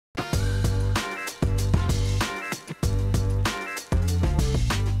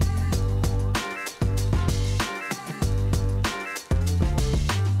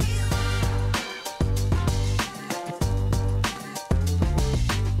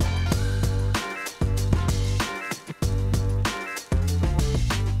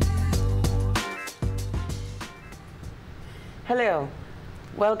Hello,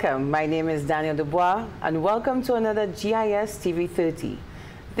 welcome. My name is Daniel Dubois, and welcome to another GIS TV30.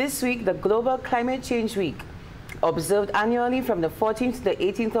 This week, the Global Climate Change Week, observed annually from the 14th to the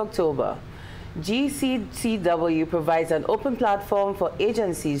 18th October. GCCW provides an open platform for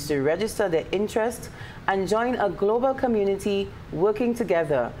agencies to register their interest and join a global community working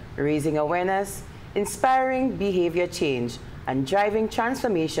together, raising awareness, inspiring behavior change, and driving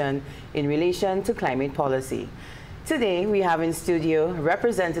transformation in relation to climate policy. Today, we have in studio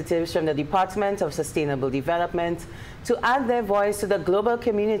representatives from the Department of Sustainable Development to add their voice to the global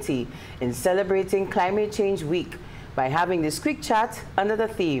community in celebrating Climate Change Week by having this quick chat under the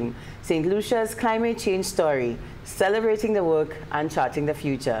theme, St. Lucia's Climate Change Story, Celebrating the Work and Charting the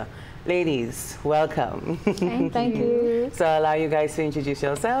Future. Ladies, welcome. Thank you. So I'll allow you guys to introduce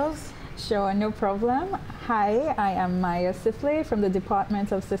yourselves. Sure, no problem. Hi, I am Maier Sifflet from the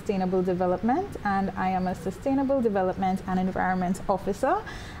Department of Sustainable Development, and I am a Sustainable Development and Environment Officer,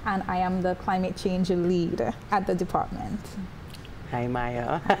 and I am the Climate Change Lead at the department. Hi,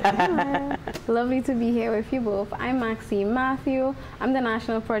 Maier. Hi. Lovely to be here with you both. I'm Maxine Matthew. I'm the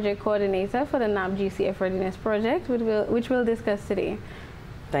National Project Coordinator for the NAP-GCF Readiness Project, which we'll discuss today.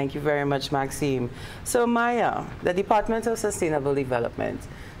 Thank you very much, Maxime. So, Maier, the Department of Sustainable Development.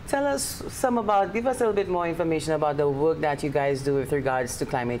 Tell us give us a little bit more information about the work that you guys do with regards to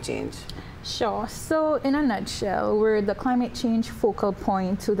climate change. Sure. So in a nutshell, we're the climate change focal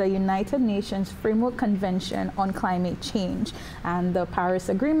point to the United Nations Framework Convention on Climate Change and the Paris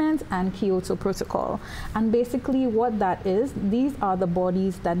Agreement and Kyoto Protocol. And basically what that is, these are the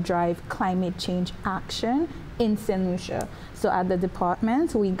bodies that drive climate change action in St. Lucia. So at the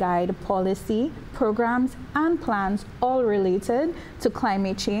department, we guide policy, programs, and plans all related to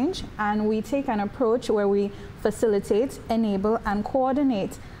climate change. And we take an approach where we facilitate, enable, and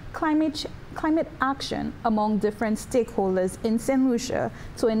coordinate climate action among different stakeholders in St. Lucia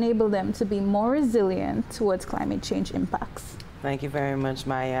to enable them to be more resilient towards climate change impacts. Thank you very much,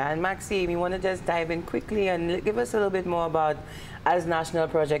 Maier. And Maxime, you want to just dive in quickly and give us a little bit more about, as National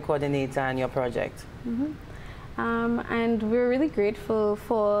Project Coordinator, and your project? And we're really grateful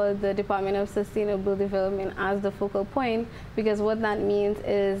for the Department of Sustainable Development as the focal point, because what that means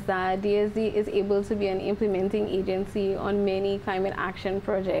is that DSD is able to be an implementing agency on many climate action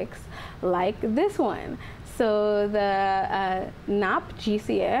projects like this one. So the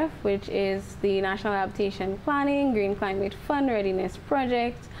NAP-GCF, which is the National Adaptation Planning Green Climate Fund Readiness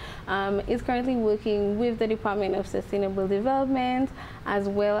Project, is currently working with the Department of Sustainable Development as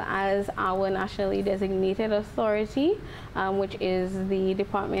well as our nationally designated authority, which is the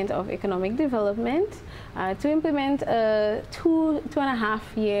Department of Economic Development, to implement a two and a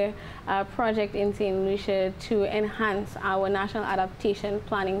half year project in St. Lucia to enhance our national adaptation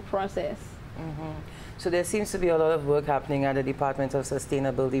planning process. So there seems to be a lot of work happening at the Department of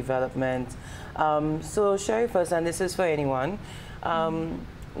Sustainable Development. So share first, and this is for anyone,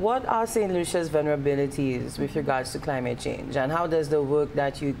 what are St. Lucia's vulnerabilities with regards to climate change, and how does the work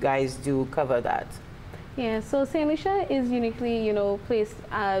that you guys do cover that? Yeah, so St. Lucia is uniquely, placed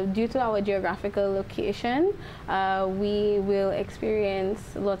due to our geographical location. We will experience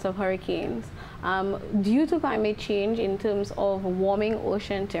lots of hurricanes. Due to climate change in terms of warming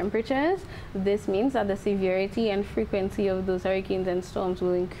ocean temperatures, this means that the severity and frequency of those hurricanes and storms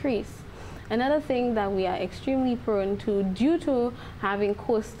will increase. Another thing that we are extremely prone to, due to having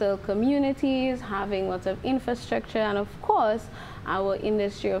coastal communities, having lots of infrastructure, and of course, our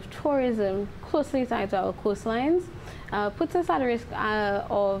industry of tourism closely tied to our coastlines, puts us at risk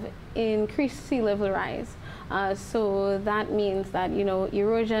of increased sea level rise. So that means that,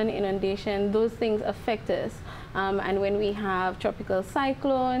 erosion, inundation, those things affect us. And when we have tropical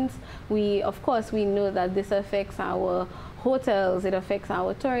cyclones, of course, we know that this affects our hotels, it affects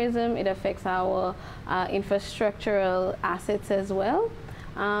our tourism, it affects our infrastructural assets as well.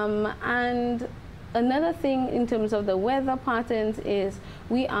 And another thing in terms of the weather patterns is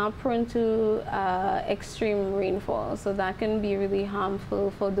we are prone to extreme rainfall. So that can be really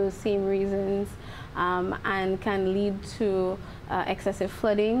harmful for those same reasons, and can lead to excessive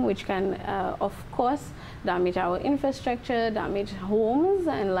flooding, which can, of course, damage our infrastructure, damage homes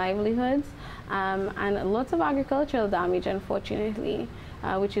and livelihoods, and lots of agricultural damage, unfortunately,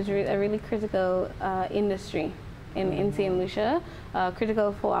 which is a really critical industry in St. Lucia,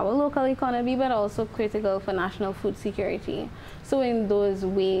 critical for our local economy, but also critical for national food security. So in those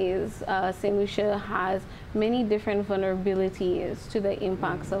ways, St. Lucia has many different vulnerabilities to the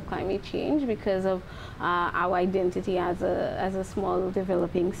impacts of climate change because of our identity as a small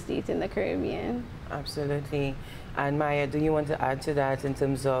developing state in the Caribbean. Absolutely. And Maier, do you want to add to that in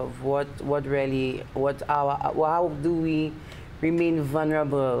terms of how do we remain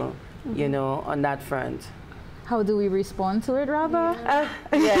vulnerable, you know, on that front? How do we respond to it, rather?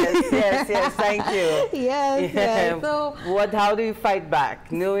 Yes, thank you. Yes. So, how do you fight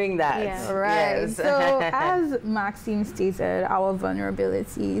back, knowing that? Yeah. Right. Yes. So, as Maxine stated, our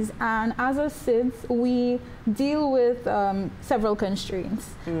vulnerabilities, and as a SIDS, we deal with several constraints.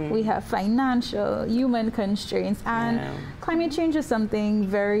 We have financial, human constraints, and climate change is something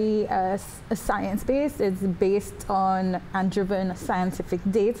very science-based. It's based on and driven scientific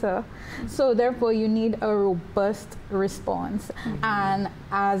data. So, therefore, you need a robust response. And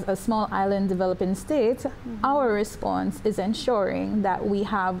as a small island developing state, our response is ensuring that we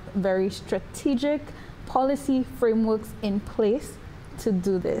have very strategic policy frameworks in place to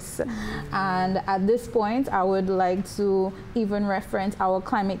do this. And at this point, I would like to even reference our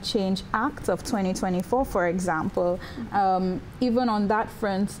Climate Change Act of 2024, for example. Even on that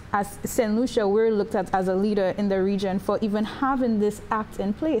front, as St. Lucia, we're looked at as a leader in the region for even having this act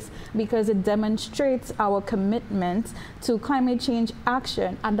in place, because it demonstrates our commitment to climate change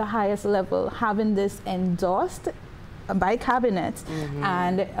action at the highest level, having this endorsed by cabinet,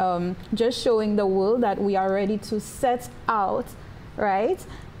 and just showing the world that we are ready to set out, right,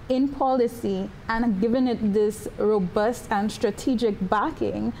 in policy, and giving it this robust and strategic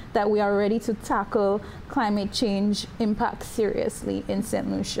backing that we are ready to tackle climate change impact seriously in St.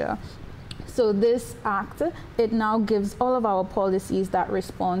 Lucia. So this act, it now gives all of our policies that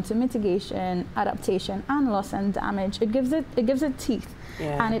respond to mitigation, adaptation, and loss and damage, it gives it teeth.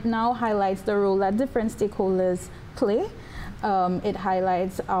 And it now highlights the role that different stakeholders play. It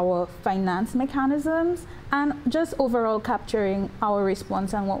highlights our finance mechanisms, and just overall capturing our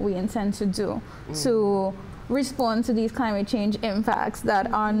response and what we intend to do to respond to these climate change impacts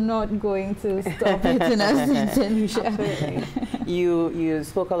that are not going to stop hitting us in St. Lucia. You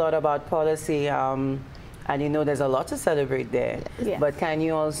spoke a lot about policy, and you know there's a lot to celebrate there. Yes. But can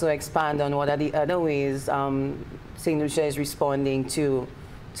you also expand on what are the other ways St. Lucia is responding to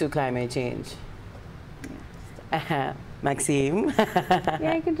climate change? Maxine?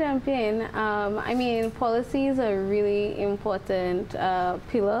 Yeah, I could jump in. I mean, policy is a really important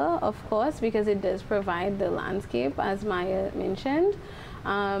pillar, of course, because it does provide the landscape, as Maier mentioned.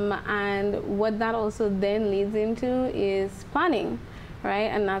 And what that also then leads into is planning, right?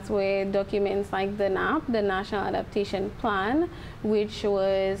 And that's where documents like the NAP, the National Adaptation Plan, which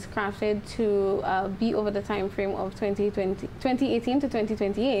was crafted to be over the time frame of 2018 to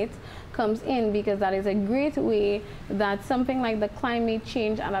 2028, comes in, because that is a great way that something like the climate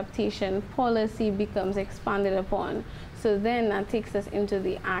change adaptation policy becomes expanded upon. So then that takes us into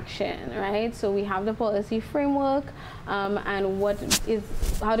the action, right? So we have the policy framework, and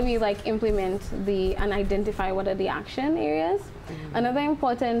how do we like implement and identify what are the action areas? Another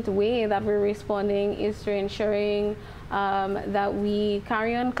important way that we're responding is through ensuring that we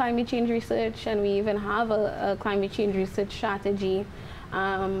carry on climate change research, and we even have a climate change research strategy.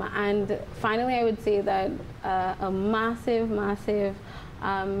 And finally, I would say that a massive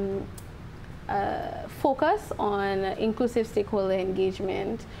focus on inclusive stakeholder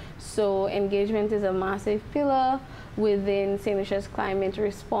engagement. So engagement is a massive pillar within St. Lucia's climate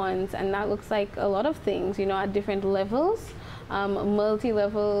response, and that looks like a lot of things, you know, at different levels.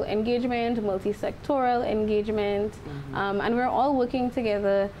 Multi-level engagement, multi-sectoral engagement, and we're all working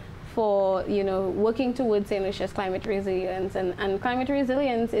together for, you know, working towards St. Lucia's climate resilience. And climate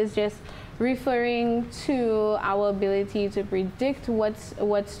resilience is just referring to our ability to predict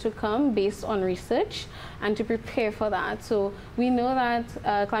what's to come based on research and to prepare for that. So we know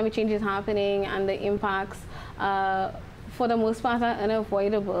that climate change is happening, and the impacts for the most part are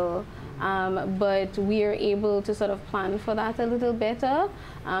unavoidable. But we are able to sort of plan for that a little better,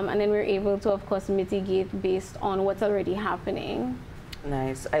 and then we're able to, of course, mitigate based on what's already happening.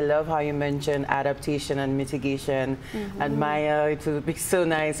 Nice. I love how you mentioned adaptation and mitigation. And Maier, it would be so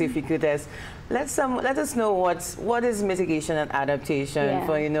nice if you could let us know what is mitigation and adaptation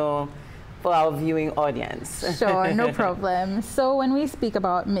for, you know, for our viewing audience. Sure, no problem. So when we speak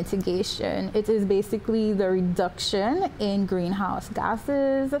about mitigation, it is basically the reduction in greenhouse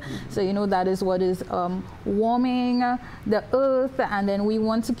gases. So, you know, that is what is warming the earth, and then we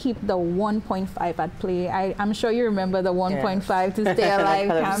want to keep the 1.5 at play. I'm sure you remember the 1.5 to stay alive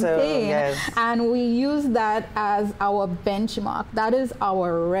campaign. And we use that as our benchmark. That is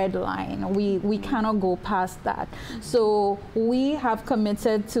our red line. We cannot go past that. So we have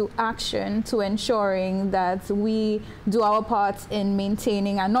committed to action action to ensuring that we do our part in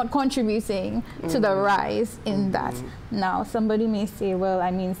maintaining and not contributing to the rise in that. Now, somebody may say, well,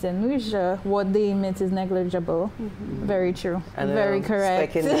 I mean, St. Lucia, what they emit is negligible. Very true. Very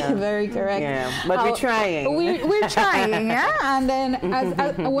correct. Very correct. Yeah, but we're trying. We're trying, yeah? And then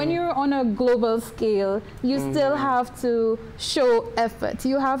as when you're on a global scale, you still have to show effort.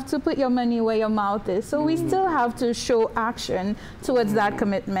 You have to put your money where your mouth is. So we still have to show action towards that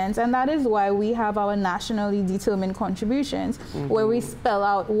commitment. And that is why we have our nationally determined contributions, where we spell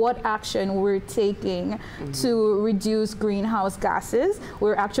out what action we're taking to reduce greenhouse gases.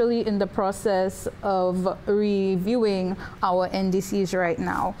 We're actually in the process of reviewing our NDCs right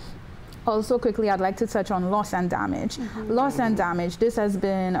now. Also, quickly, I'd like to touch on loss and damage. Loss and damage, this has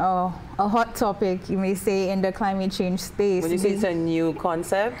been a hot topic, you may say, in the climate change space. Would you say it's a new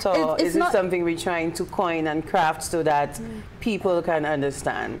concept, or is it something we're trying to coin and craft so that people can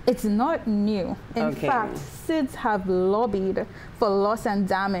understand? It's not new. In fact, SIDS have lobbied for loss and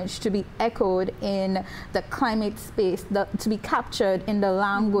damage to be echoed in the climate space, to be captured in the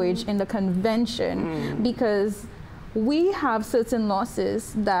language, in the convention, because we have certain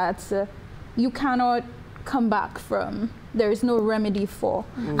losses that you cannot come back from. There is no remedy for.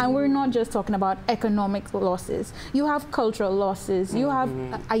 And we're not just talking about economic losses. You have cultural losses. You have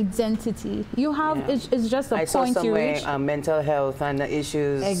identity. You have, it's just a point you reach. I saw somewhere mental health and the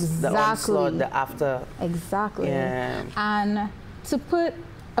issues, the onslaught, the after. Exactly. Yeah. And to put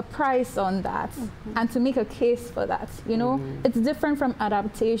a price on that and to make a case for that, you know, it's different from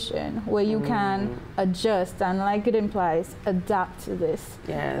adaptation, where you can adjust and, like it implies, adapt to this.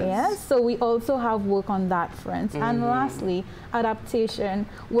 So we also have work on that front. And lastly, adaptation,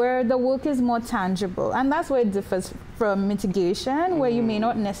 where the work is more tangible, and that's where it differs from mitigation, where you may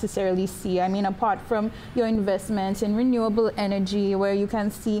not necessarily see. I mean, apart from your investment in renewable energy, where you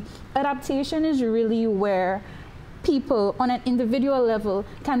can see, adaptation is really where people on an individual level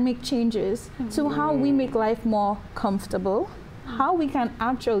can make changes to how we make life more comfortable, how we can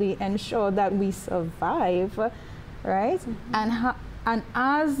actually ensure that we survive, right? And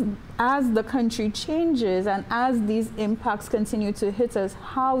as the country changes and as these impacts continue to hit us,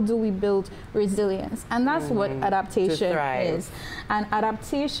 how do we build resilience? And that's what adaptation is. And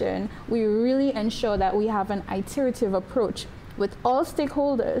adaptation, we really ensure that we have an iterative approach with all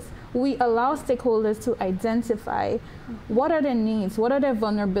stakeholders. We allow stakeholders to identify what are their needs, what are their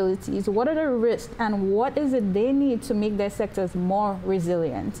vulnerabilities, what are their risks, and what is it they need to make their sectors more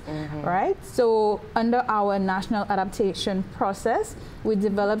resilient, right? So under our national adaptation process, we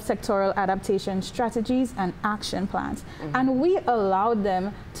develop sectoral adaptation strategies and action plans. And we allow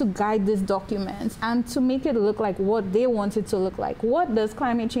them to guide these documents and to make it look like what they want it to look like. What does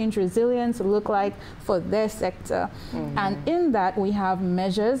climate change resilience look like for their sector? And in that, we have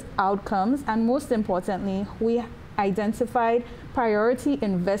measures, outcomes, and most importantly, we identified priority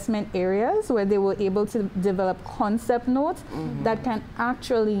investment areas where they were able to develop concept notes that can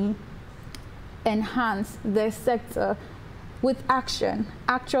actually enhance their sector with action,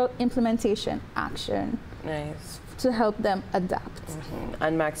 actual implementation action. Nice. To help them adapt.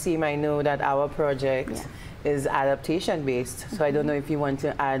 And Maxine, I know that our project is adaptation based, so I don't know if you want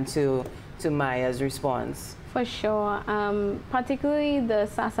to add to Maier's response. For sure, particularly the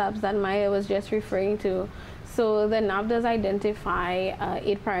SASAPs that Maier was just referring to. So the NAP does identify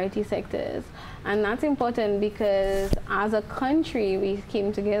 8 priority sectors, and that's important because as a country we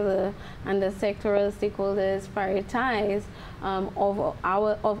came together and the sectoral stakeholders prioritize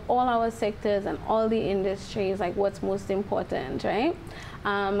of all our sectors and all the industries, like what's most important, right?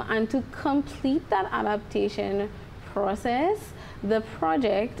 And to complete that adaptation process, the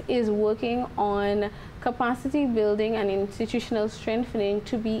project is working on capacity building and institutional strengthening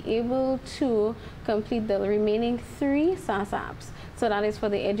to be able to complete the remaining 3 SASAPs. So that is for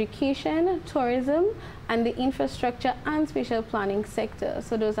the education, tourism, and the infrastructure and spatial planning sector.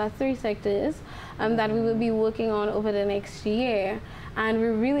 So those are 3 sectors that we will be working on over the next year. And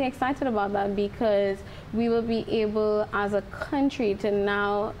we're really excited about that because we will be able as a country to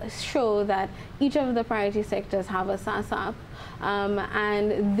now show that each of the priority sectors have a SASAP.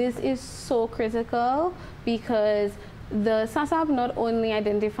 And this is so critical because the SASAP not only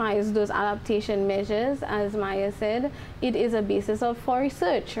identifies those adaptation measures, as Maier said, it is a basis for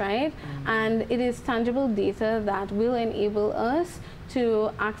research, right? And it is tangible data that will enable us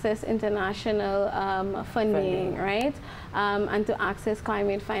to access international funding, right? And to access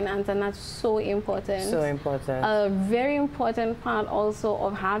climate finance, and that's so important. So important. A very important part also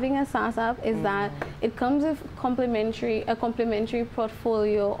of having a startup is that it comes with a complementary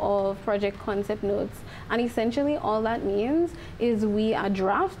portfolio of project concept notes. And essentially all that means is we are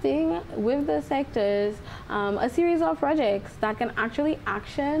drafting with the sectors a series of projects that can actually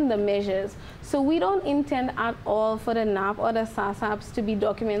action the measures. So we don't intend at all for the NAP or the SASAPs to be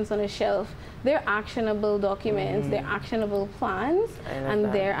documents on a shelf. They're actionable documents, they're actionable plans, and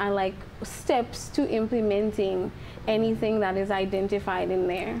there are like steps to implementing anything that is identified in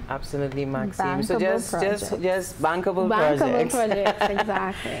there. Absolutely, Maxine. Bankable So just bankable projects. Projects,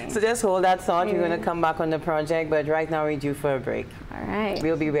 exactly. So just hold that thought. We're going to come back on the project, but right now we're due for a break. All right.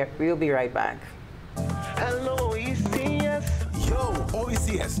 We'll be right back. Hello, ECS. Yo,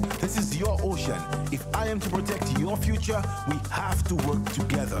 OECS, this is your ocean. If I am to protect your future, we have to work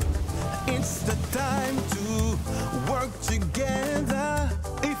together. It's the time to work together.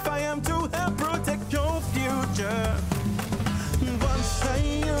 If I am to help protect your future. Once I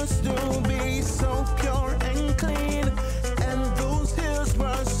used to be so pure and clean, and those hills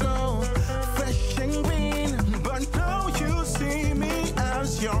were so fresh and green. But now you see me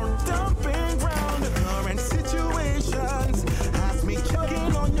as your dumping ground. Current situations has me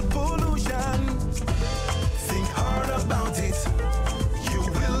choking on your pollution. Think hard about it. You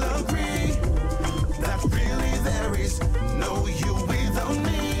will agree that really there is no you without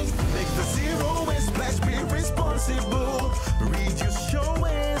me. Make the zero waste splash, be responsible. Reduce your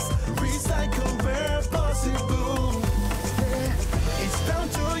waste, recycle where possible. It's down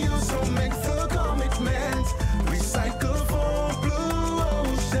to you, so make the commitment. Recycle for blue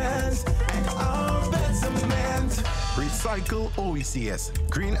oceans and our betterment. Recycle OECS,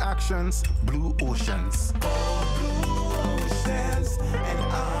 green actions, blue oceans. For blue oceans and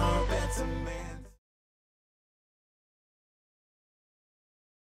our betterment.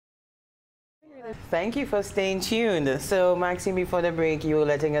 Thank you for staying tuned. So, Maxine, before the break, you were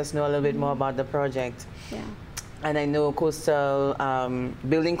letting us know a little bit more about the project. Yeah. And I know coastal,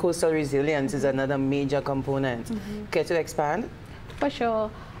 building coastal resilience is another major component. Care to expand? For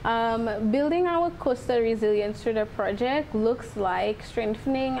sure. Building our coastal resilience through the project looks like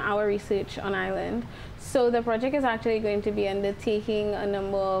strengthening our research on island. So the project is actually going to be undertaking a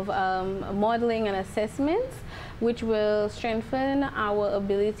number of modeling and assessments, which will strengthen our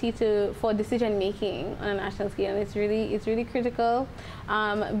ability for decision making on a national scale. And it's really critical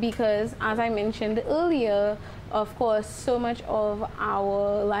because, as I mentioned earlier, of course, so much of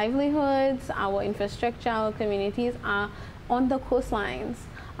our livelihoods, our infrastructure, our communities are on the coastlines.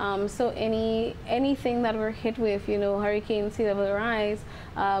 So anything that we're hit with, hurricane, sea level rise,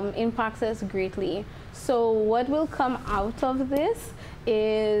 impacts us greatly. So what will come out of this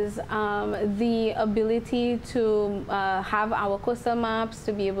is the ability to have our coastal maps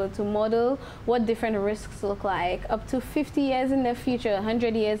to be able to model what different risks look like up to 50 years in the future,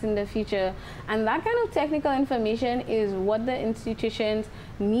 100 years in the future. And that kind of technical information is what the institutions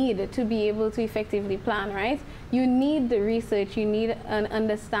need to be able to effectively plan, right? You need the research, you need an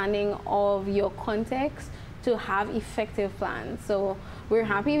understanding of your context to have effective plans. So we're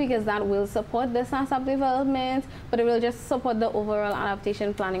happy because that will support the SASAP development, but it will just support the overall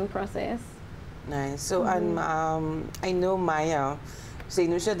adaptation planning process. Nice. So I know Maier, St.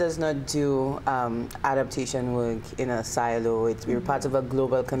 Lucia does not do adaptation work in a silo. We're part of a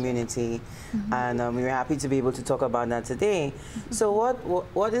global community, and we're happy to be able to talk about that today. So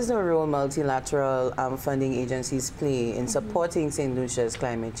what is the role multilateral funding agencies play in supporting St. Lucia's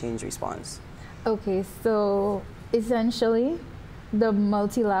climate change response? Okay, so essentially, the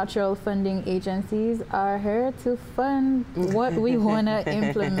multilateral funding agencies are here to fund what we want to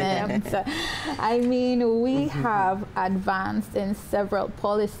implement. I mean, we have advanced in several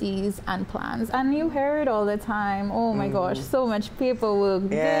policies and plans, and you hear it all the time. Oh my gosh, so much paperwork,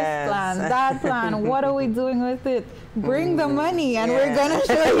 this plan, that plan, what are we doing with it? Bring the money and we're going to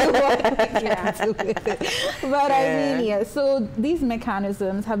show you what we can do with it. But I mean, so these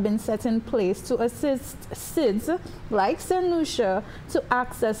mechanisms have been set in place to assist SIDS like St. Lucia to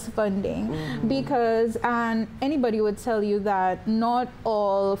access funding because, and anybody would tell you that not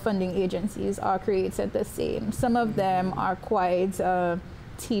all funding agencies are created the same. Some of them are quite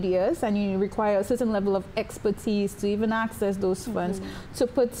tedious, and you require a certain level of expertise to even access those funds, to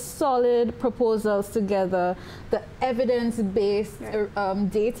put solid proposals together. The evidence-based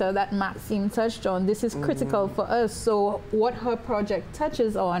data that Maxine touched on, this is critical for us. So what her project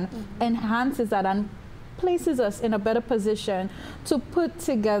touches on enhances that and places us in a better position to put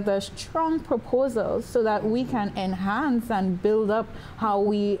together strong proposals so that we can enhance and build up how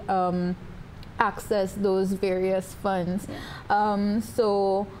we access those various funds.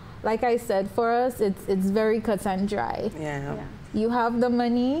 So like I said, for us, it's very cut and dry. You have the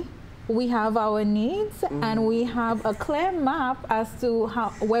money, we have our needs, and we have a clear map as to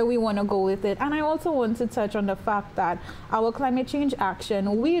where we want to go with it. And I also want to touch on the fact that our climate change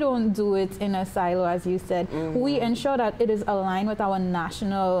action, we don't do it in a silo, as you said. We ensure that it is aligned with our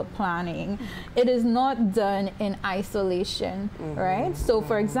national planning. It is not done in isolation, right? So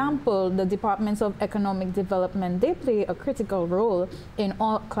for example, the Departments of Economic Development, they play a critical role in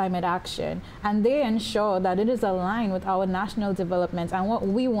all climate action, and they ensure that it is aligned with our national development and what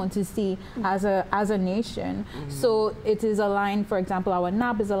we want to see as a nation. So it is aligned, for example, our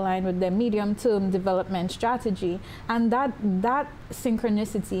NAP is aligned with their medium-term development strategy, and that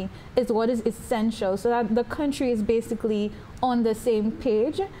synchronicity is what is essential so that the country is basically on the same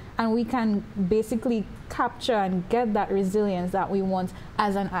page and we can basically capture and get that resilience that we want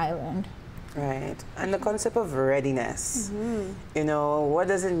as an island. Right. And the concept of readiness, you know, what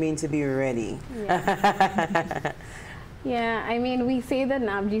does it mean to be ready? Yeah, I mean, we say the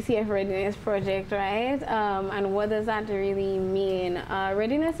NAP-GCF Readiness Project, right? And what does that really mean?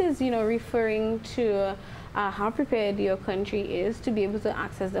 Readiness is, you know, referring to how prepared your country is to be able to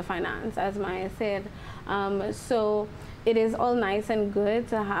access the finance, as Maier said. So it is all nice and good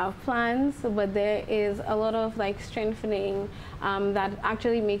to have plans, but there is a lot of like strengthening that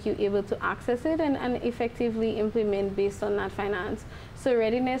actually make you able to access it and effectively implement based on that finance. So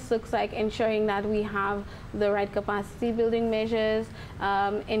readiness looks like ensuring that we have the right capacity building measures,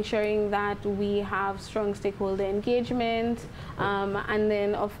 ensuring that we have strong stakeholder engagement, and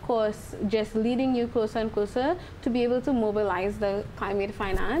then of course just leading you closer and closer to be able to mobilize the climate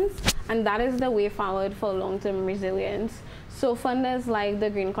finance, and that is the way forward for long-term resilience. So funders like the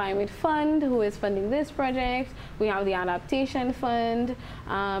Green Climate Fund, who is funding this project, we have the Adaptation Fund,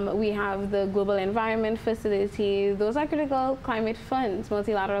 we have the Global Environment Facility. Those are critical climate funds,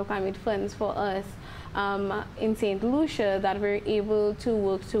 multilateral climate funds for us in St. Lucia that we're able to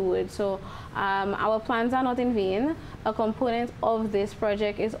work towards. So our plans are not in vain. A component of this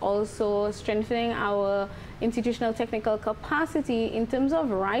project is also strengthening our institutional technical capacity in terms of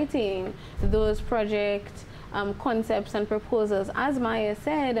writing those project concepts and proposals. As Maier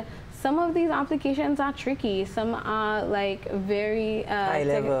said, some of these applications are tricky. Some are like very high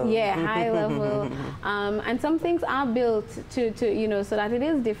level. High level, and some things are built to you know, so that it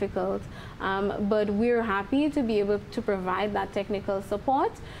is difficult. But we're happy to be able to provide that technical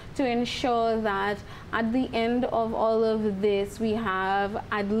support to ensure that at the end of all of this, we have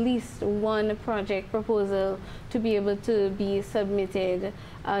at least one project proposal to be able to be submitted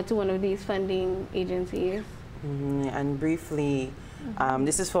to one of these funding agencies. And briefly,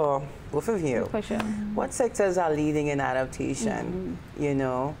 this is for both of you. For sure. What sectors are leading in adaptation? You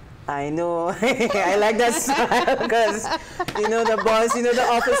know, I know, I like that smile because, you know, the boss, you know, the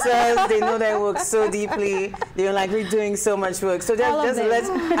officers, they know their work so deeply. They're like, we're doing so much work. So just let's,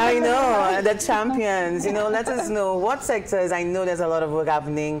 I know, the champions, you know, let us know what sectors, I know there's a lot of work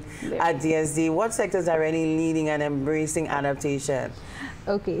happening at DSD. What sectors are really leading and embracing adaptation?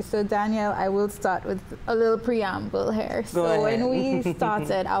 Okay, so Danielle, I will start with a little preamble here. Go ahead. When we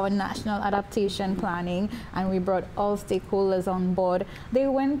started our national adaptation planning and we brought all stakeholders on board, they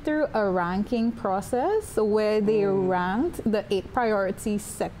went through a ranking process where they ranked the 8 priority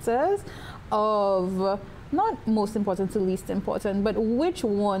sectors of not most important to least important, but which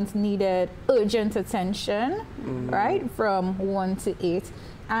ones needed urgent attention, right, from 1 to 8.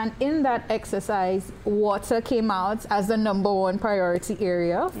 And in that exercise, water came out as the #1 priority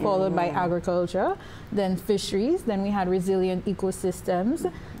area, followed by agriculture, then fisheries, then we had resilient ecosystems.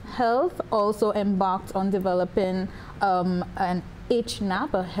 Health also embarked on developing an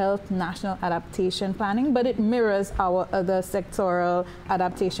HNAP, a Health National Adaptation Planning, but it mirrors our other sectoral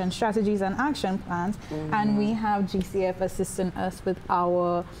adaptation strategies and action plans. And we have GCF assisting us with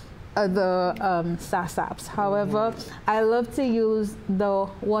our other SASAPs. However, I love to use the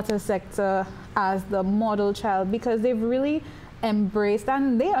water sector as the model child because they've really embraced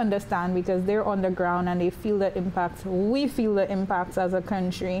and they understand because they're on the ground and they feel the impact. We feel the impacts as a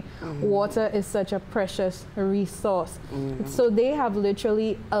country. Water is such a precious resource. So they have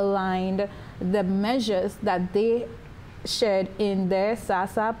literally aligned the measures that they shared in their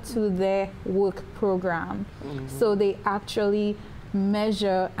SASAP to their work program. So they actually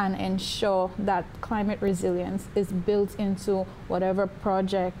measure and ensure that climate resilience is built into whatever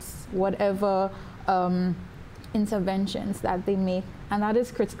projects, whatever interventions that they make, and that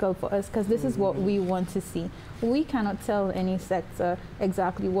is critical for us because this is what we want to see. We cannot tell any sector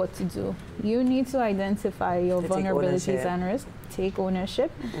exactly what to do. You need to identify your vulnerabilities and risks, take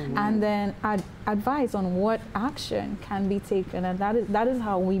ownership, and then advise on what action can be taken, and that is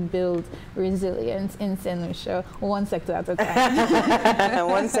how we build resilience in St. Lucia, one sector at a time.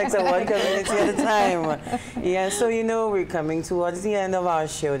 One sector, one community at a time. Yeah, so you know, we're coming towards the end of our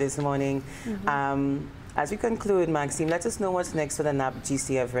show this morning. As we conclude, Maxine, let us know what's next for the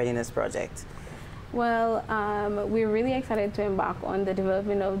NAP-GCF Readiness Project. Well, we're really excited to embark on the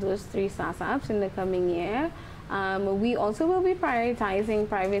development of those 3 SaaS apps in the coming year. We also will be prioritizing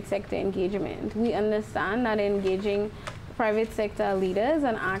private sector engagement. We understand that engaging private sector leaders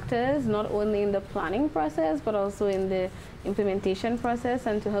and actors, not only in the planning process, but also in the implementation process,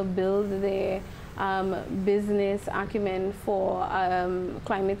 and to help build their business acumen for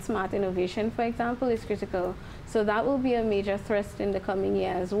climate smart innovation, for example, is critical. So that will be a major thrust in the coming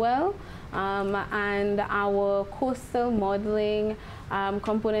year as well. And our coastal modeling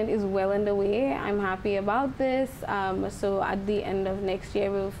component is well underway. I'm happy about this. So at the end of next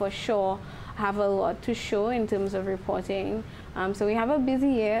year, we'll for sure have a lot to show in terms of reporting. So we have a busy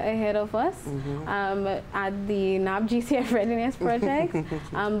year ahead of us at the NAP-GCF Readiness Project,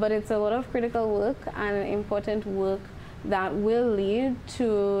 but it's a lot of critical work and important work that will lead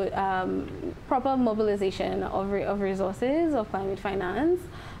to proper mobilization of resources of climate finance.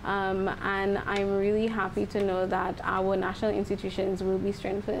 And I'm really happy to know that our national institutions will be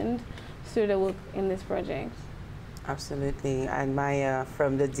strengthened through the work in this project. Absolutely. And Maier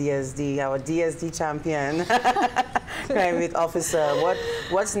from the DSD, our DSD champion, climate officer.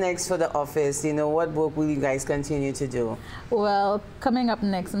 What's next for the office? You know, what work will you guys continue to do? Well, coming up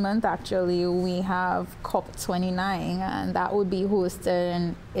next month, actually, we have COP29, and that would be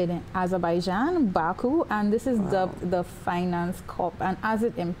hosted in Azerbaijan, Baku, and this is dubbed the Finance COP. And as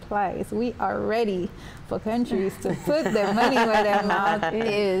it implies, we are ready for countries to put their money where their mouth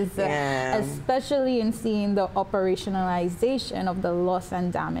is, especially in seeing the operationalization of the loss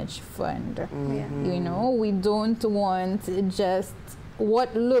and damage fund. You know, we don't want just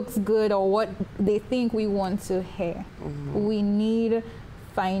what looks good or what they think we want to hear. We need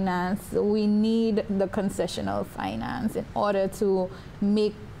finance, we need the concessional finance in order to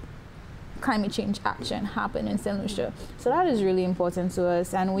make climate change action happen in St. Lucia. So that is really important to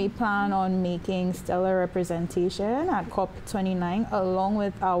us, and we plan on making stellar representation at COP29 along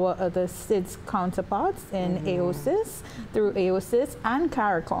with our other SIDS counterparts in AOSIS, through AOSIS and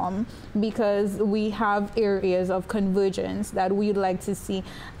CARICOM, because we have areas of convergence that we'd like to see.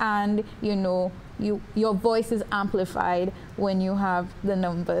 And you know, your voice is amplified when you have the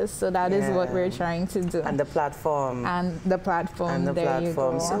numbers. So that is what we're trying to do. And the platform. And the platform. And the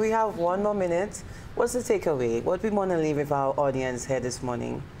platform. So we have 1 more minute. What's the takeaway? What we want to leave with our audience here this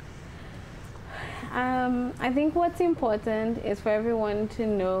morning? I think what's important is for everyone to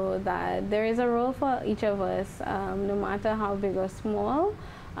know that there is a role for each of us, no matter how big or small.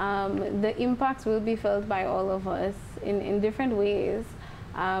 The impacts will be felt by all of us in different ways.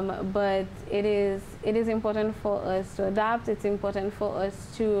 But it is important for us to adapt. It's important for us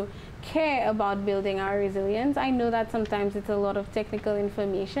to care about building our resilience. I know that sometimes it's a lot of technical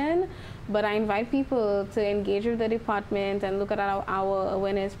information, but I invite people to engage with the department and look at our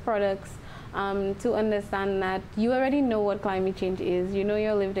awareness products to understand that you already know what climate change is. You know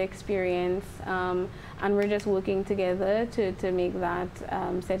your lived experience, and we're just working together to make that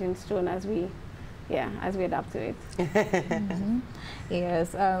set in stone as we adapt to it.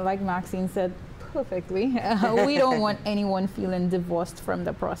 Yes, like Maxine said perfectly, we don't want anyone feeling divorced from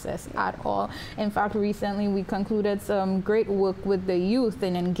the process at all. In fact, recently we concluded some great work with the youth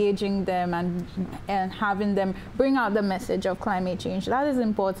in engaging them and having them bring out the message of climate change. That is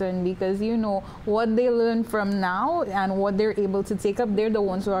important because, you know, what they learn from now and what they're able to take up, they're the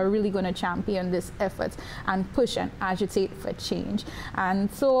ones who are really going to champion this effort and push and agitate for change. And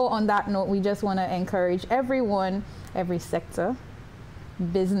so on that note, we just want to encourage everyone, every sector,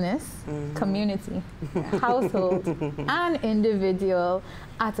 business, community, household, and individual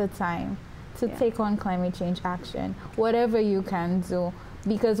at a time to take on climate change action, whatever you can do,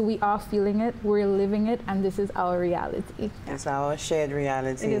 because we are feeling it, we're living it, and this is our reality. It's our shared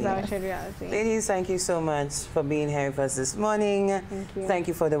reality. It is our shared reality. Ladies, thank you so much for being here with us this morning. Thank you. Thank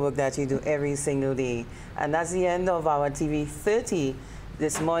you for the work that you do every single day. And that's the end of our TV30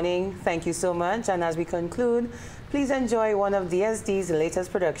 this morning. Thank you so much. And as we conclude, please enjoy one of DSD's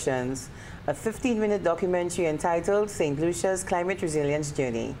latest productions, a 15-minute documentary entitled St. Lucia's Climate Resilience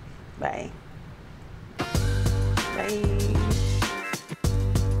Journey. Bye. Bye.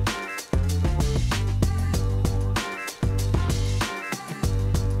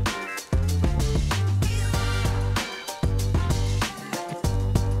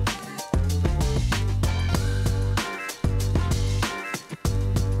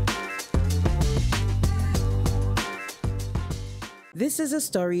 This is a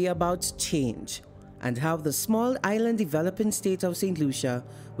story about change and how the small island developing state of St. Lucia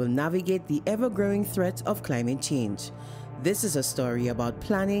will navigate the ever-growing threat of climate change. This is a story about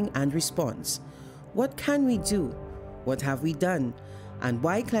planning and response. What can we do? What have we done? And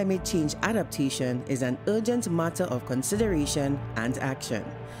why climate change adaptation is an urgent matter of consideration and action.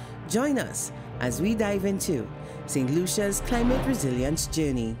 Join us as we dive into St. Lucia's climate resilience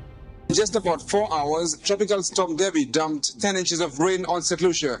journey. In just about 4 hours, Tropical Storm Debbie dumped 10 inches of rain on St.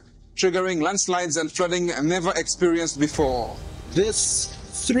 Lucia, triggering landslides and flooding never experienced before. This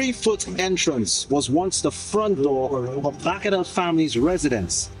 3-foot entrance was once the front door of Bacchanal family's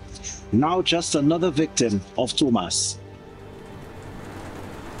residence, now just another victim of Thomas.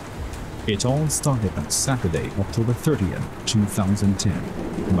 It all started on Saturday, October 30th, 2010,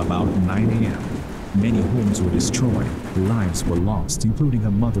 from about 9 a.m. Many homes were destroyed, lives were lost, including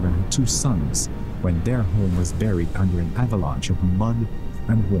a mother and her 2 sons, when their home was buried under an avalanche of mud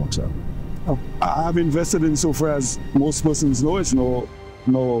and water. I've invested in software, as most persons know. It's no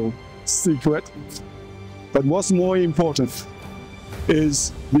secret. But what's more important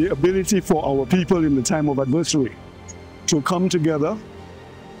is the ability for our people in the time of adversity to come together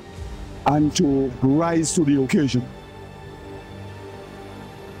and to rise to the occasion.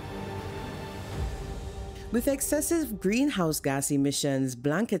 With excessive greenhouse gas emissions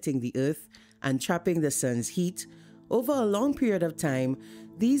blanketing the earth and trapping the sun's heat, over a long period of time,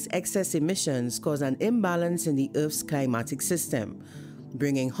 these excess emissions cause an imbalance in the Earth's climatic system,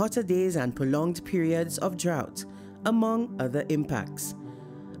 bringing hotter days and prolonged periods of drought, among other impacts.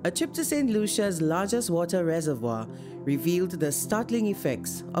 A trip to St. Lucia's largest water reservoir revealed the startling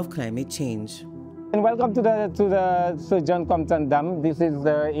effects of climate change. And welcome to the Sir John Compton Dam. This is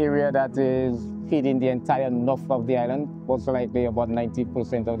the area that is feeding the entire north of the island. Most likely about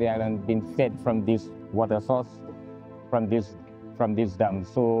 90% of the island being fed from this water source, from this dam.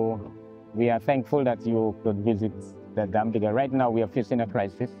 So we are thankful that you could visit the dam, because right now we are facing a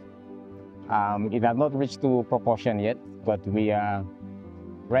crisis. It has not reached to proportion yet, but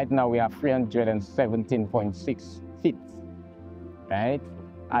right now we are 317.6 feet, right?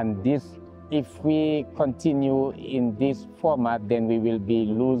 And this, if we continue in this format, then we will be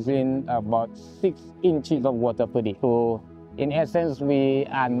losing about 6 inches of water per day. So in essence, we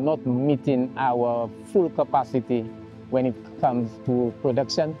are not meeting our full capacity when it comes to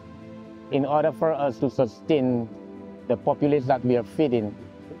production. In order for us to sustain the population that we are feeding,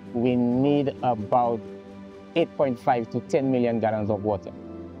 we need about 8.5 to 10 million gallons of water,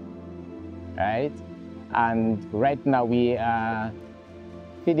 right? And right now we are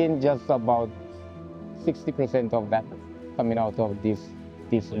feeding just about 60% of that coming out of this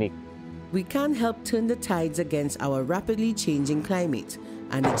lake. We can't help turn the tides against our rapidly changing climate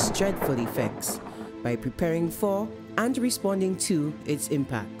and its dreadful effects by preparing for and responding to its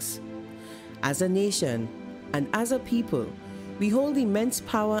impacts. As a nation and as a people, we hold immense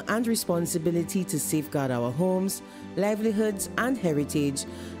power and responsibility to safeguard our homes, livelihoods, and heritage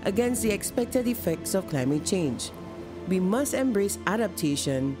against the expected effects of climate change. We must embrace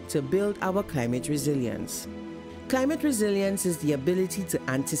adaptation to build our climate resilience. Climate resilience is the ability to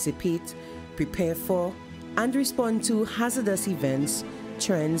anticipate, prepare for, and respond to hazardous events,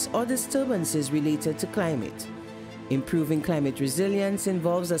 trends, or disturbances related to climate. Improving climate resilience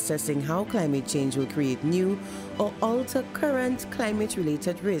involves assessing how climate change will create new or alter current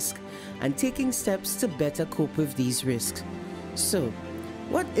climate-related risks and taking steps to better cope with these risks. So,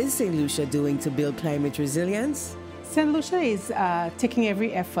 what is St. Lucia doing to build climate resilience? St. Lucia is taking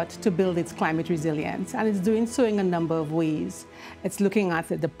every effort to build its climate resilience, and it's doing so in a number of ways. It's looking at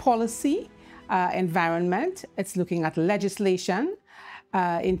the policy, environment, it's looking at legislation,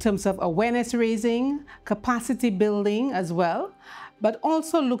 in terms of awareness raising, capacity building as well, but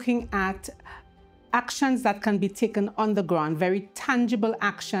also looking at actions that can be taken on the ground, very tangible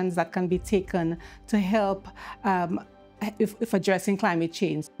actions that can be taken to help if addressing climate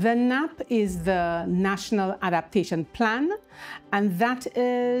change. The NAP is the National Adaptation Plan, and that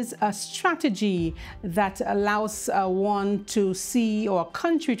is a strategy that allows one to see, or a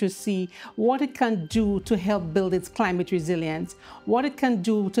country to see, what it can do to help build its climate resilience, what it can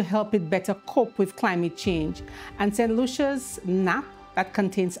do to help it better cope with climate change. And St. Lucia's NAP, that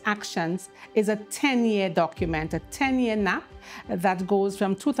contains actions, is a 10-year document, a 10-year NAP that goes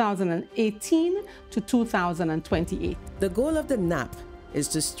from 2018 to 2028. The goal of the NAP is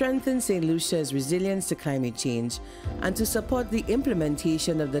to strengthen St. Lucia's resilience to climate change and to support the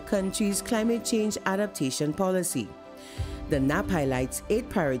implementation of the country's climate change adaptation policy. The NAP highlights 8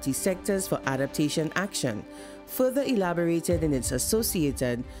 priority sectors for adaptation action, further elaborated in its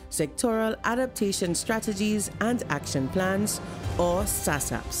associated sectoral adaptation strategies and action plans, or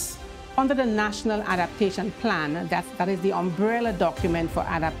SASAPs. Under the National Adaptation Plan, that is the umbrella document for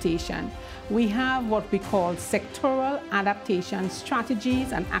adaptation, we have what we call sectoral adaptation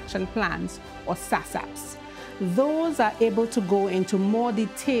strategies and action plans, or SASAPs. Those are able to go into more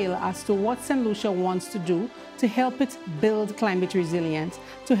detail as to what St. Lucia wants to do to help it build climate resilience,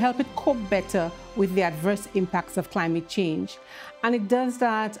 to help it cope better with the adverse impacts of climate change. And it does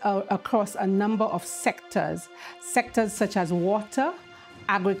that across a number of sectors such as water,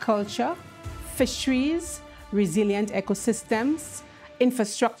 agriculture, fisheries, resilient ecosystems,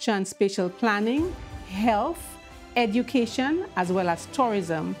 infrastructure and spatial planning, health, education, as well as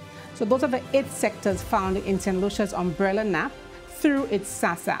tourism. So those are the 8 sectors found in St. Lucia's umbrella NAP through its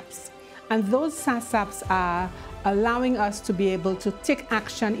SASAPs. And those SASAPs are allowing us to be able to take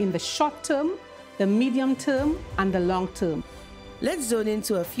action in the short term, the medium term, and the long term. Let's zone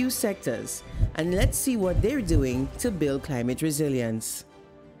into a few sectors and let's see what they're doing to build climate resilience.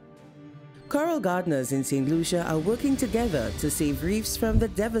 Coral gardeners in St. Lucia are working together to save reefs from the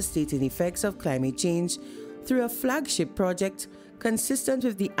devastating effects of climate change through a flagship project consistent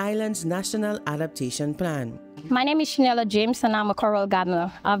with the island's National Adaptation Plan. My name is Shanella James and I'm a coral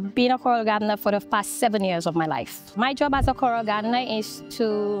gardener. I've been a coral gardener for the past 7 years of my life. My job as a coral gardener is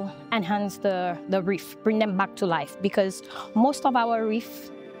to enhance the reef, bring them back to life, because most of our reef,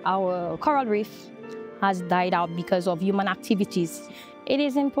 our coral reef, has died out because of human activities. It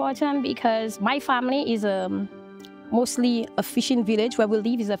is important because my family is mostly a fishing village. Where we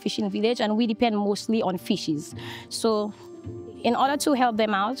live is a fishing village and we depend mostly on fishes. So in order to help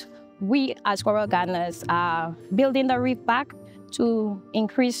them out, we as coral gardeners are building the reef back to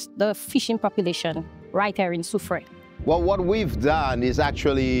increase the fishing population right here in Sifflet. Well, what we've done is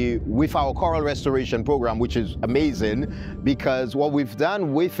actually with our coral restoration program, which is amazing, because what we've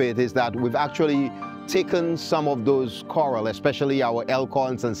done with it is that we've actually taken some of those coral, especially our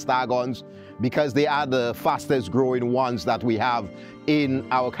elkhorns and staghorns, because they are the fastest growing ones that we have in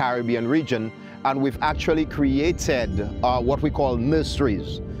our Caribbean region. And we've actually created what we call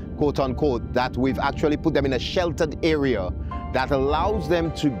nurseries, quote unquote, that we've actually put them in a sheltered area that allows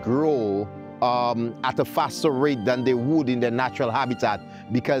them to grow at a faster rate than they would in their natural habitat,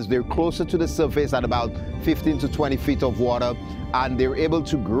 because they're closer to the surface at about 15 to 20 feet of water, and they're able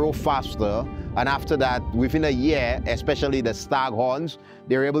to grow faster. And after that, within a year, especially the staghorns,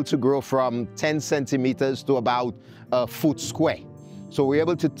 they're able to grow from 10 centimeters to about a foot square. So we're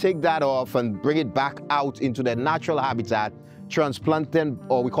able to take that off and bring it back out into their natural habitat, transplant them,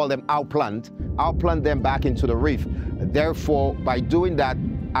 or we call them outplant them back into the reef. Therefore, by doing that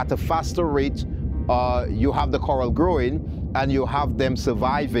at a faster rate, you have the coral growing and you have them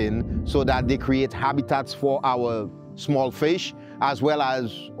surviving, so that they create habitats for our small fish, as well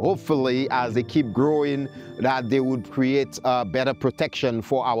as hopefully as they keep growing, that they would create better protection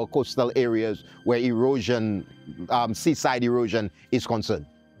for our coastal areas where erosion, seaside erosion is concerned.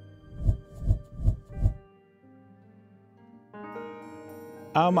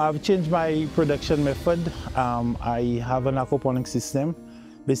 I've changed my production method. I have an aquaponics system.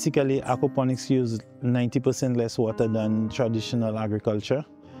 Basically, aquaponics use 90% less water than traditional agriculture,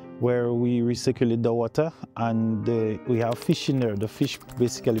 where we recirculate the water and we have fish in there. The fish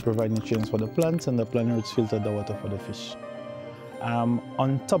basically provide nutrients for the plants and the plant roots filter the water for the fish.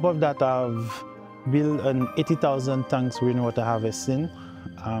 On top of that, I've built an 80,000 tanks rainwater harvesting.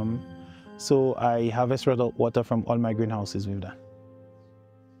 So I harvest water from all my greenhouses with that.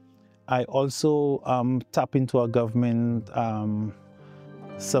 I also tap into a government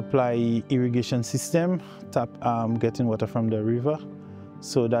supply irrigation system, getting water from the river.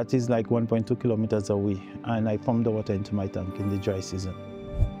 So that is like 1.2 kilometers away, and I pump the water into my tank in the dry season.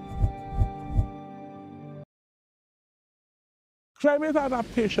 Climate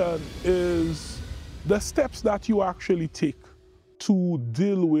adaptation is the steps that you actually take to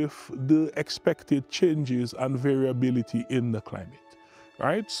deal with the expected changes and variability in the climate,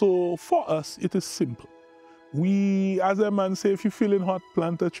 right? So for us, it is simple. We, as a man say, if you're feeling hot,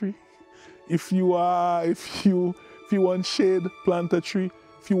 plant a tree. If you want shade, plant a tree.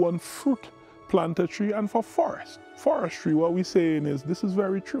 If you want fruit, plant a tree. And for forestry, what we're saying is, this is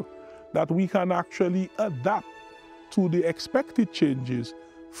very true, that we can actually adapt to the expected changes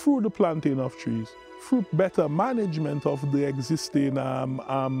through the planting of trees, through better management of the existing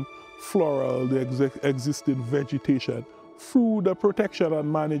floral, the existing vegetation, through the protection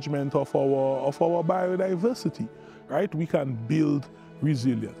and management of our biodiversity, right? We can build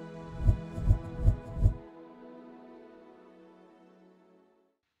resilience.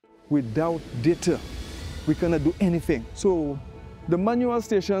 Without data, we cannot do anything. So the manual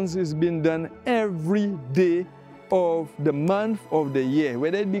stations is being done every day of the month of the year,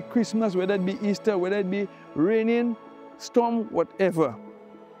 whether it be Christmas, whether it be Easter, whether it be raining, storm, whatever.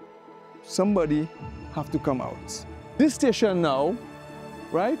 Somebody have to come out. This station now,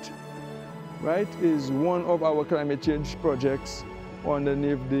 right, is one of our climate change projects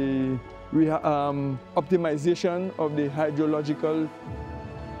underneath the optimization of the hydrological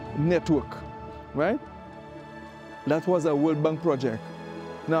network, right? That was a World Bank project.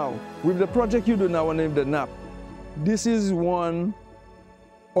 Now, with the project you do now underneath the NAP, this is one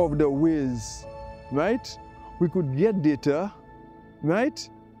of the ways, right? We could get data, right,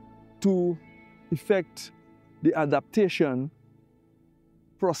 to effect the adaptation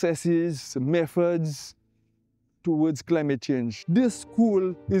processes, methods towards climate change. This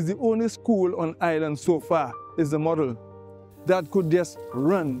school is the only school on island so far, is the model, that could just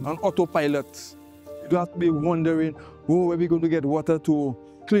run on autopilot. You don't have to be wondering, oh, where are we going to get water to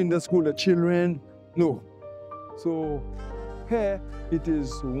clean the school, the children? No. So here it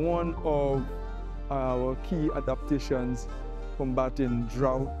is one of our key adaptations combating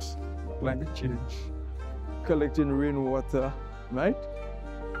drought, climate change, collecting rainwater, right,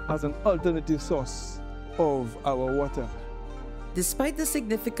 as an alternative source of our water. Despite the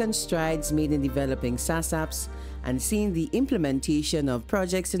significant strides made in developing SASAPs and seeing the implementation of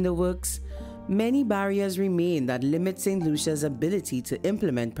projects in the works, many barriers remain that limit St. Lucia's ability to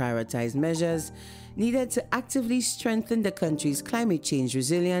implement prioritized measures needed to actively strengthen the country's climate change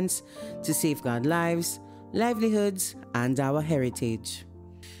resilience to safeguard lives, livelihoods, and our heritage.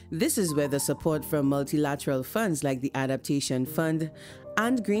 This is where the support from multilateral funds like the Adaptation Fund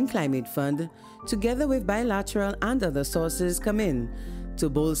and Green Climate Fund, together with bilateral and other sources, come in to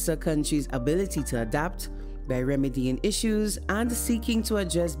bolster countries' ability to adapt by remedying issues and seeking to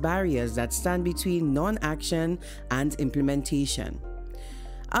address barriers that stand between non-action and implementation.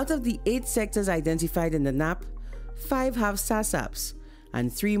 Out of the 8 sectors identified in the NAP, 5 have SASAPs,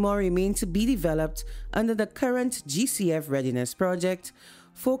 and 3 more remain to be developed under the current GCF Readiness project,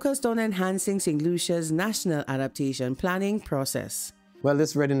 focused on enhancing St. Lucia's national adaptation planning process. Well,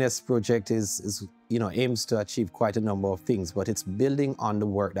 this Readiness project aims to achieve quite a number of things, but it's building on the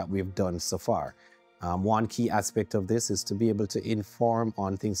work that we've done so far. One key aspect of this is to be able to inform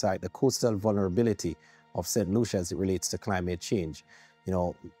on things like the coastal vulnerability of St. Lucia as it relates to climate change. You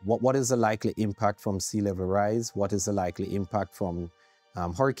know, what is the likely impact from sea level rise? What is the likely impact from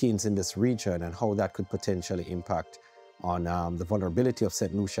hurricanes in this region, and how that could potentially impact on the vulnerability of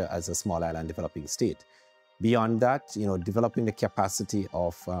St. Lucia as a small island developing state. Beyond that, developing the capacity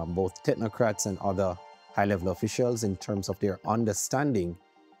of both technocrats and other high-level officials in terms of their understanding,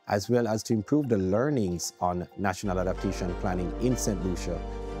 as well as to improve the learnings on national adaptation planning in St. Lucia,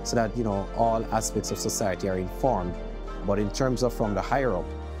 so that all aspects of society are informed. But in terms of from the higher up,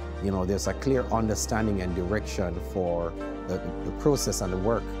 there's a clear understanding and direction for the process and the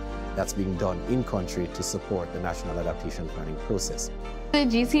work that's being done in country to support the national adaptation planning process. The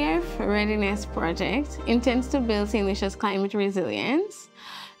GCF Readiness project intends to build St. Lucia's climate resilience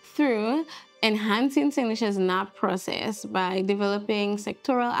through enhancing St. Lucia's NAP process by developing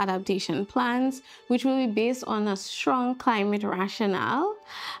sectoral adaptation plans, which will be based on a strong climate rationale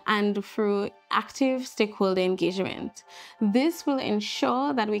and through active stakeholder engagement. This will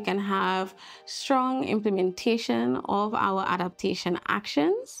ensure that we can have strong implementation of our adaptation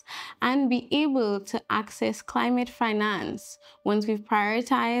actions and be able to access climate finance once we've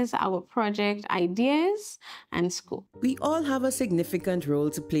prioritized our project ideas and scope. We all have a significant role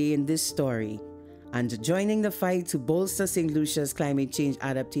to play in this story, and joining the fight to bolster St. Lucia's climate change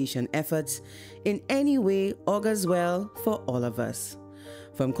adaptation efforts in any way augurs well for all of us.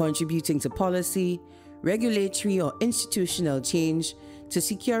 From contributing to policy, regulatory or institutional change, to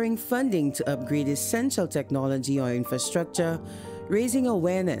securing funding to upgrade essential technology or infrastructure, raising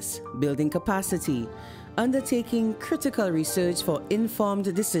awareness, building capacity, undertaking critical research for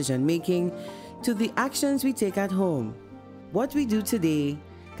informed decision-making, to the actions we take at home. What we do today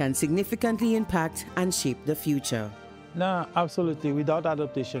can significantly impact and shape the future. No, absolutely. Without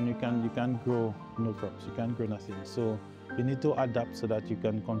adaptation, you can't grow no crops, you can't grow nothing. So you need to adapt so that you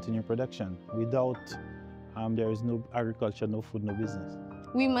can continue production. Without there is no agriculture, no food, no business.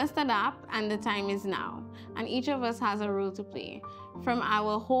 We must adapt, and the time is now. And each of us has a role to play. From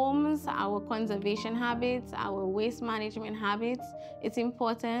our homes, our conservation habits, our waste management habits, it's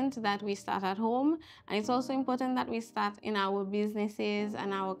important that we start at home, and it's also important that we start in our businesses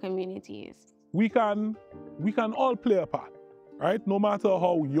and our communities. We can all play a part, right? No matter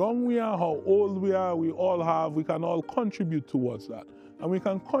how young we are, how old we are, we can all contribute towards that. And we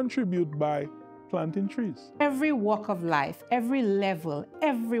can contribute by planting trees. Every walk of life, every level,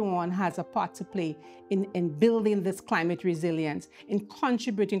 everyone has a part to play in building this climate resilience, in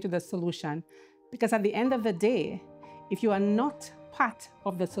contributing to the solution. Because at the end of the day, if you are not part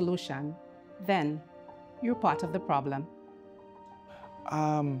of the solution, then you're part of the problem.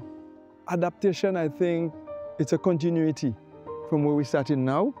 Adaptation, I think, it's a continuity from where we started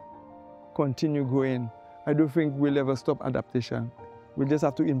now, continue going. I don't think we'll ever stop adaptation. We'll just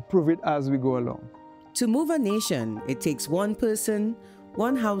have to improve it as we go along. To move a nation, it takes one person,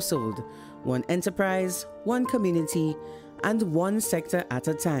 one household, one enterprise, one community, and one sector at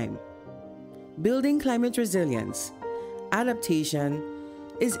a time. Building climate resilience, adaptation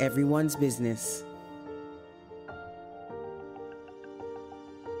is everyone's business.